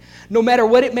away. No matter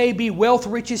what it may be, wealth,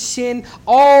 riches, sin,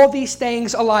 all these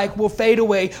things alike will fade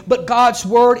away, but God's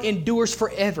word endures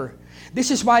forever.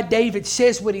 This is why David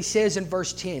says what he says in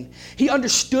verse 10. He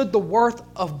understood the worth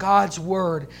of God's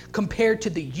word compared to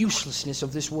the uselessness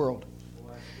of this world.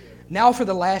 Now for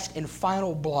the last and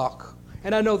final block.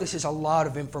 And I know this is a lot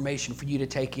of information for you to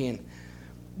take in,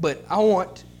 but I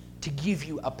want to give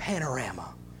you a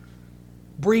panorama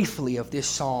briefly of this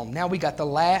psalm. Now we got the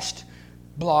last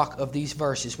block of these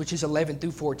verses, which is 11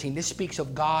 through 14. This speaks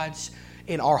of God's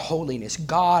in our holiness,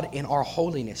 God in our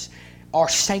holiness, our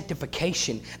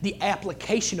sanctification, the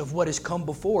application of what has come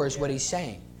before is what he's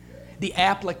saying. The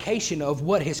application of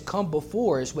what has come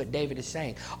before is what David is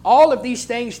saying. All of these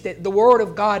things that the Word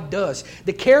of God does,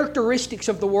 the characteristics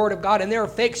of the Word of God and their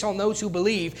effects on those who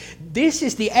believe, this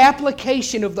is the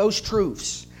application of those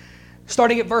truths.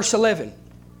 Starting at verse 11.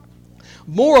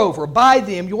 Moreover, by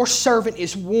them your servant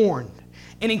is warned,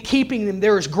 and in keeping them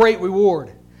there is great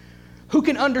reward. Who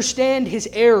can understand his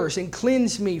errors and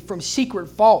cleanse me from secret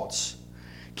faults?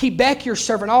 Keep back your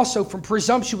servant also from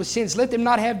presumptuous sins. Let them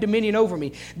not have dominion over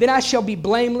me. Then I shall be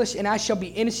blameless, and I shall be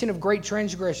innocent of great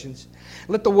transgressions.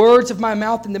 Let the words of my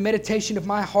mouth and the meditation of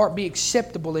my heart be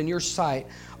acceptable in your sight,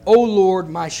 O Lord,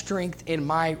 my strength and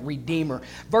my Redeemer.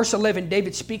 Verse 11,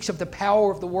 David speaks of the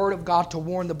power of the Word of God to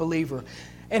warn the believer,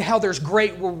 and how there's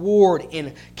great reward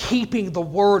in keeping the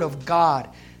Word of God.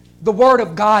 The Word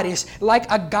of God is like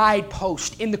a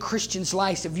guidepost in the Christian's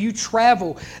life. If you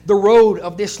travel the road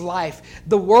of this life,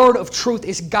 the Word of truth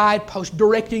is guidepost,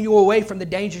 directing you away from the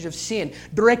dangers of sin,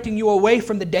 directing you away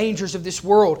from the dangers of this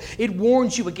world. It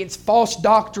warns you against false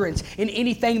doctrines and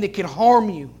anything that can harm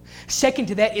you. Second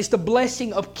to that is the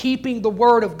blessing of keeping the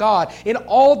Word of God and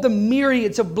all the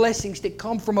myriads of blessings that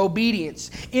come from obedience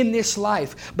in this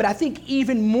life. But I think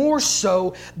even more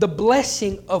so, the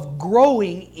blessing of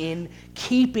growing in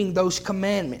keeping those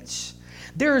commandments.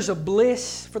 There is a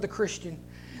bliss for the Christian.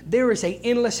 There is an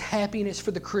endless happiness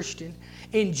for the Christian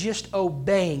in just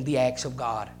obeying the acts of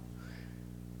God.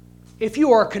 If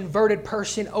you are a converted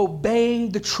person,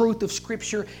 obeying the truth of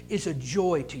Scripture is a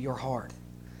joy to your heart.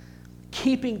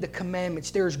 Keeping the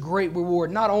commandments, there is great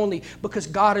reward, not only because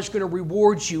God is going to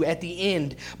reward you at the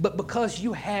end, but because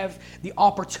you have the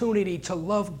opportunity to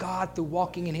love God through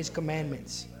walking in His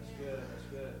commandments. That's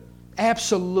good.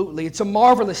 Absolutely. It's a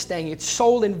marvelous thing. It's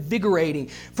soul invigorating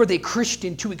for the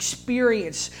Christian to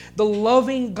experience the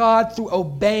loving God through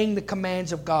obeying the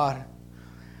commands of God.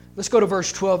 Let's go to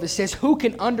verse 12. It says, who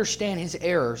can understand his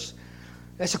errors?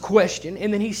 That's a question.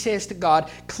 And then he says to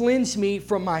God, cleanse me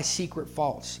from my secret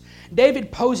faults.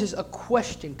 David poses a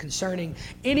question concerning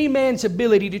any man's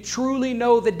ability to truly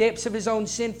know the depths of his own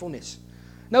sinfulness.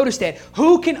 Notice that.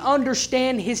 Who can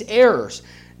understand his errors?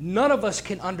 None of us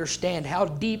can understand how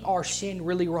deep our sin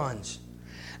really runs.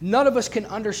 None of us can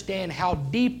understand how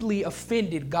deeply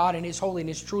offended God in His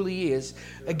holiness truly is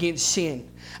against sin.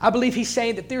 I believe he's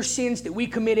saying that there's sins that we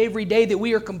commit every day that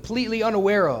we are completely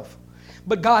unaware of.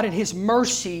 But God in His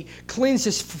mercy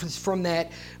cleanses from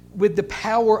that with the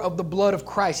power of the blood of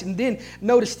Christ. And then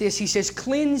notice this, he says,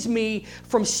 cleanse me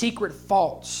from secret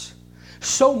faults.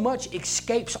 So much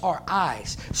escapes our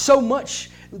eyes. So much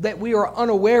that we are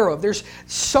unaware of. There's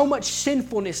so much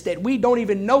sinfulness that we don't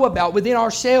even know about within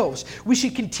ourselves. We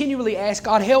should continually ask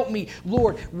God, help me,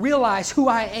 Lord, realize who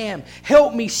I am.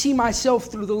 Help me see myself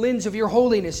through the lens of your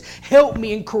holiness. Help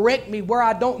me and correct me where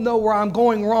I don't know where I'm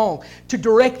going wrong, to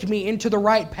direct me into the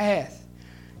right path.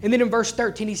 And then in verse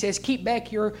 13 he says, keep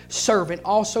back your servant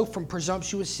also from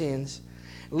presumptuous sins.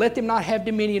 Let them not have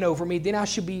dominion over me. Then I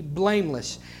shall be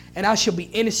blameless, and I shall be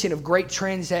innocent of great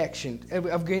transgressions.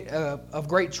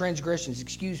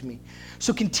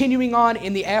 So continuing on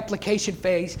in the application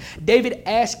phase, David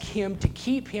asked him to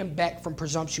keep him back from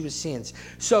presumptuous sins.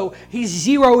 So he's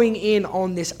zeroing in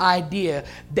on this idea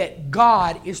that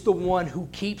God is the one who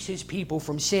keeps his people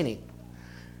from sinning.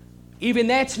 Even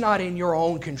that's not in your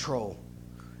own control.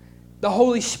 The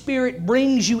Holy Spirit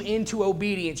brings you into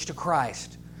obedience to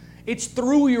Christ. It's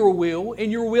through your will,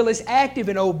 and your will is active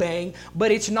in obeying,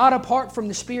 but it's not apart from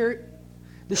the Spirit.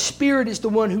 The Spirit is the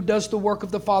one who does the work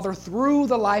of the Father through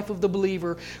the life of the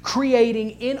believer,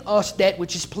 creating in us that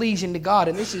which is pleasing to God.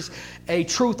 And this is a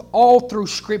truth all through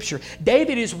Scripture.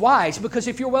 David is wise because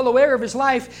if you're well aware of his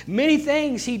life, many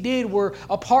things he did were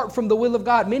apart from the will of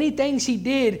God. Many things he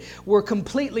did were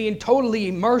completely and totally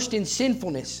immersed in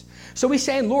sinfulness. So he's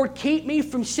saying, Lord, keep me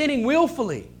from sinning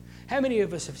willfully. How many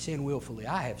of us have sinned willfully?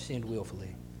 I have sinned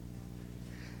willfully.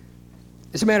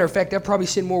 As a matter of fact, I've probably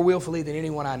sinned more willfully than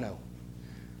anyone I know.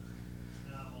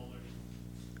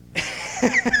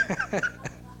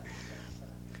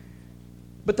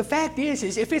 But the fact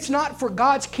is if it's not for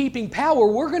God's keeping power,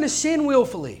 we're going to sin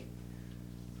willfully.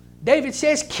 David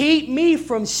says, keep me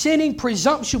from sinning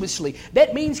presumptuously.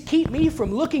 That means keep me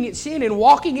from looking at sin and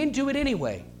walking into it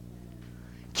anyway.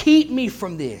 Keep me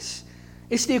from this.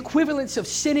 It's the equivalence of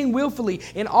sinning willfully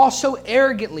and also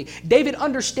arrogantly. David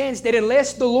understands that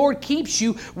unless the Lord keeps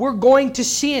you, we're going to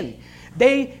sin.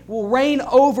 They will reign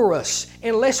over us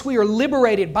unless we are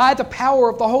liberated by the power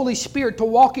of the Holy Spirit to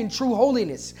walk in true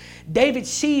holiness. David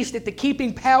sees that the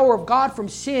keeping power of God from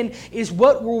sin is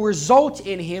what will result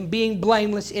in him being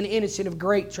blameless and innocent of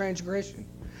great transgression.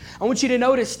 I want you to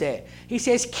notice that. He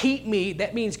says, keep me.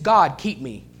 That means God, keep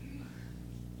me.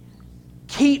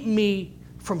 Keep me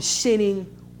from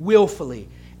sinning willfully.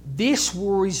 This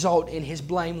will result in his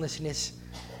blamelessness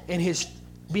and his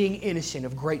being innocent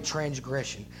of great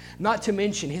transgression. Not to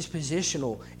mention his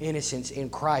positional innocence in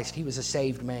Christ. He was a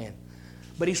saved man.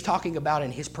 But he's talking about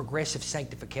in his progressive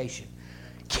sanctification.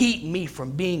 Keep me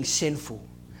from being sinful.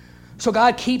 So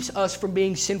God keeps us from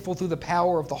being sinful through the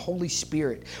power of the Holy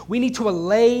Spirit. We need to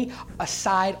lay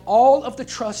aside all of the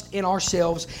trust in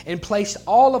ourselves and place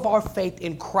all of our faith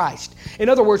in Christ. In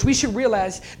other words, we should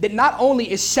realize that not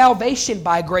only is salvation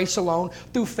by grace alone,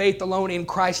 through faith alone, in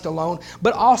Christ alone,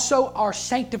 but also our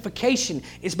sanctification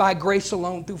is by grace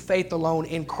alone, through faith alone,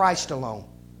 in Christ alone.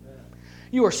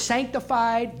 You are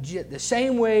sanctified the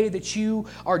same way that you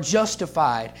are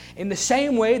justified, in the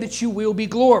same way that you will be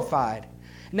glorified.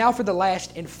 Now for the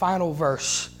last and final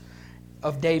verse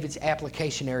of David's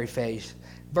applicationary phase.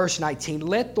 Verse 19,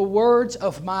 let the words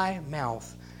of my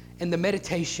mouth and the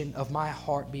meditation of my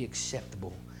heart be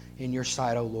acceptable in your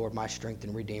sight, O Lord, my strength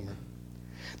and redeemer.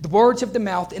 The words of the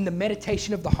mouth and the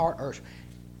meditation of the heart are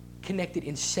connected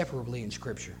inseparably in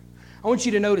Scripture. I want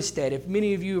you to notice that. If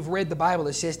many of you have read the Bible,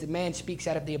 it says that man speaks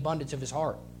out of the abundance of his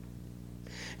heart.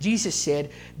 Jesus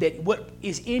said that what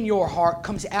is in your heart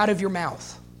comes out of your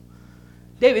mouth.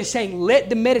 David is saying, let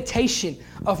the meditation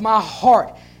of my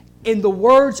heart and the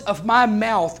words of my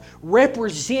mouth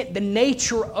represent the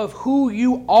nature of who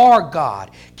you are, God.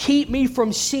 Keep me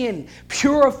from sin.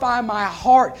 Purify my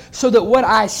heart so that what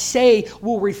I say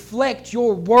will reflect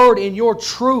your word and your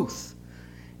truth.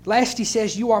 Last he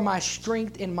says, you are my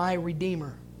strength and my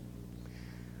redeemer.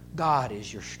 God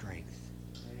is your strength.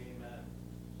 Amen.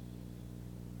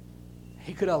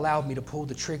 He could have allowed me to pull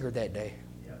the trigger that day.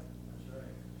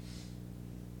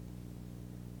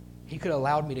 He could have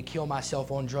allowed me to kill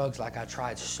myself on drugs like I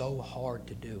tried so hard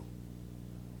to do.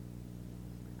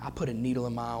 I put a needle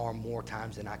in my arm more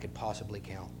times than I could possibly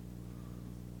count.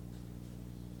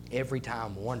 Every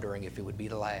time wondering if it would be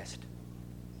the last.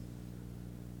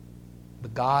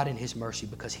 But God in His mercy,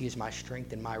 because He is my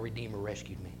strength and my Redeemer,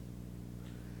 rescued me.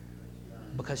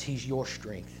 Because He's your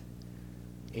strength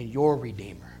and your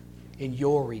Redeemer and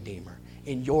your Redeemer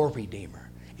and your Redeemer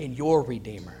and your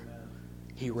Redeemer.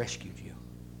 He rescued you.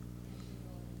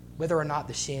 Whether or not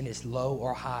the sin is low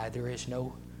or high, there is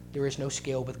no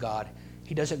scale with God.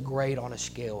 He doesn't grade on a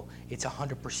scale. It's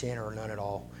 100% or none at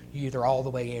all. You're either all the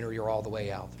way in or you're all the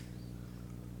way out.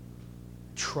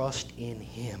 Trust in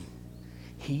Him.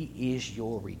 He is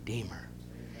your Redeemer.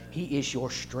 He is your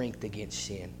strength against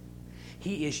sin.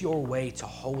 He is your way to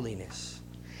holiness.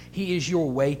 He is your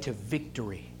way to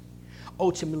victory.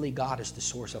 Ultimately, God is the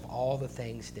source of all the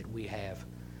things that we have.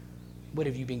 What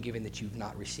have you been given that you've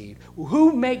not received?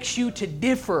 Who makes you to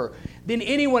differ than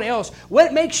anyone else?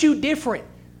 What makes you different?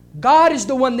 God is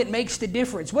the one that makes the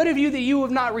difference. What have you that you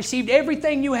have not received?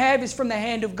 Everything you have is from the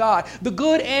hand of God, the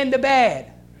good and the bad.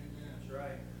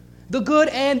 The good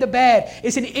and the bad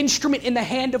is an instrument in the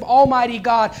hand of Almighty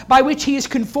God by which He is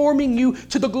conforming you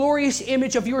to the glorious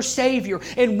image of your Savior.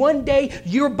 And one day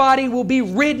your body will be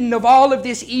ridden of all of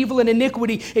this evil and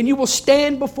iniquity, and you will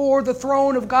stand before the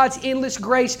throne of God's endless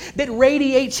grace that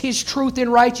radiates His truth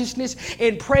and righteousness,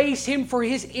 and praise Him for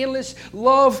His endless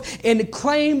love, and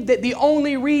claim that the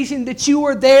only reason that you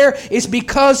are there is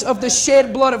because of the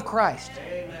shed blood of Christ.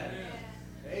 Amen.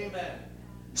 Amen.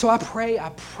 So I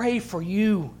pray for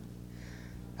you.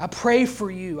 I pray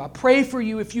for you. I pray for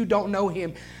you if you don't know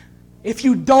Him. If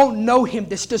you don't know Him,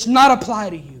 this does not apply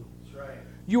to you. That's right.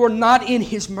 You are not in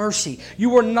His mercy.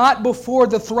 You are not before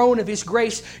the throne of His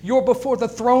grace. You're before the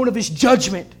throne of His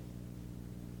judgment.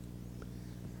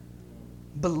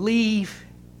 Believe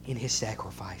in His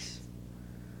sacrifice.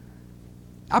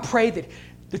 I pray that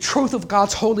the truth of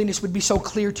God's holiness would be so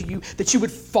clear to you that you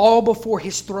would fall before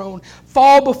His throne,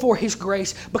 fall before His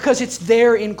grace, because it's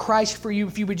there in Christ for you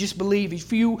if you would just believe,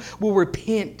 if you will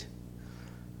repent.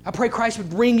 I pray Christ would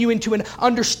bring you into an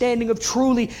understanding of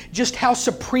truly just how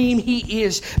supreme He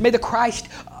is. May the Christ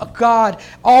of God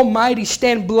Almighty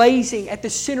stand blazing at the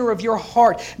center of your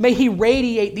heart. May He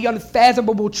radiate the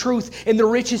unfathomable truth and the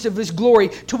riches of His glory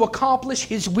to accomplish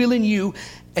His will in you.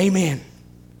 Amen.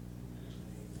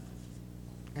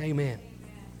 Amen.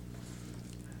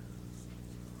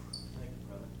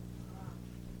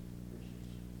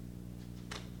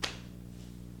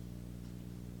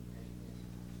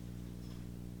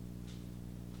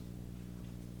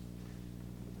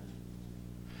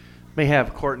 May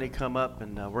have Courtney come up,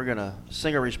 and we're going to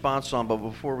sing a response song. But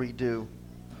before we do,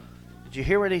 did you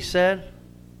hear what he said?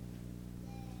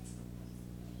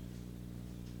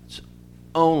 It's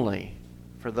only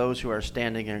for those who are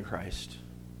standing in Christ.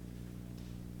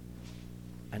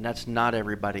 And that's not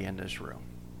everybody in this room.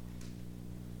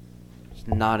 It's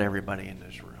not everybody in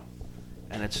this room.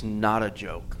 And it's not a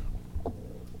joke.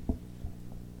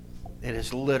 It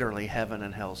is literally heaven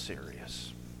and hell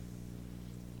serious.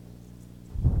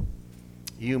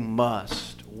 We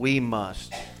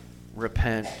must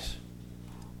repent.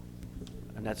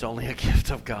 And that's only a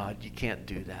gift of God. You can't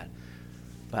do that.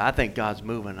 But I think God's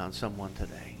moving on someone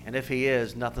today. And if He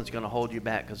is, nothing's going to hold you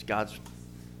back, because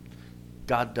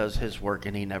God does His work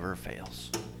and He never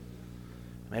fails.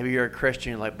 Maybe you're a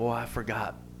Christian, you're like, boy, I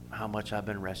forgot how much I've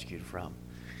been rescued from.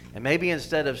 And maybe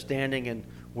instead of standing and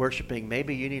worshiping,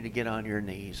 maybe you need to get on your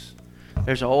knees.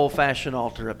 There's an old-fashioned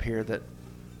altar up here that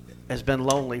has been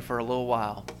lonely for a little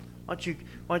while. Why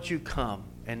don't you come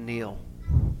and kneel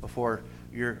before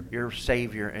your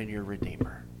Savior and your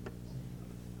Redeemer?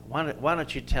 Why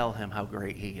don't you tell Him how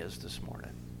great He is this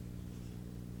morning?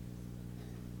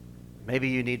 Maybe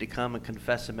you need to come and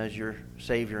confess Him as your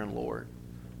Savior and Lord.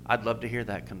 I'd love to hear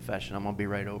that confession. I'm going to be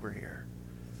right over here.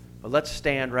 But let's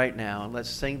stand right now and let's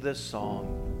sing this song.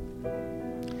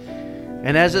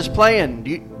 And as it's playing,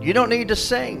 you don't need to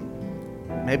sing.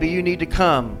 Maybe you need to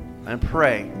come and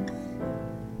pray.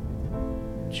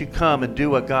 Would you come and do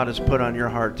what God has put on your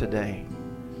heart today?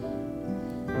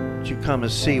 Would you come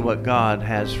and see what God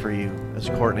has for you as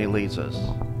Courtney leads us?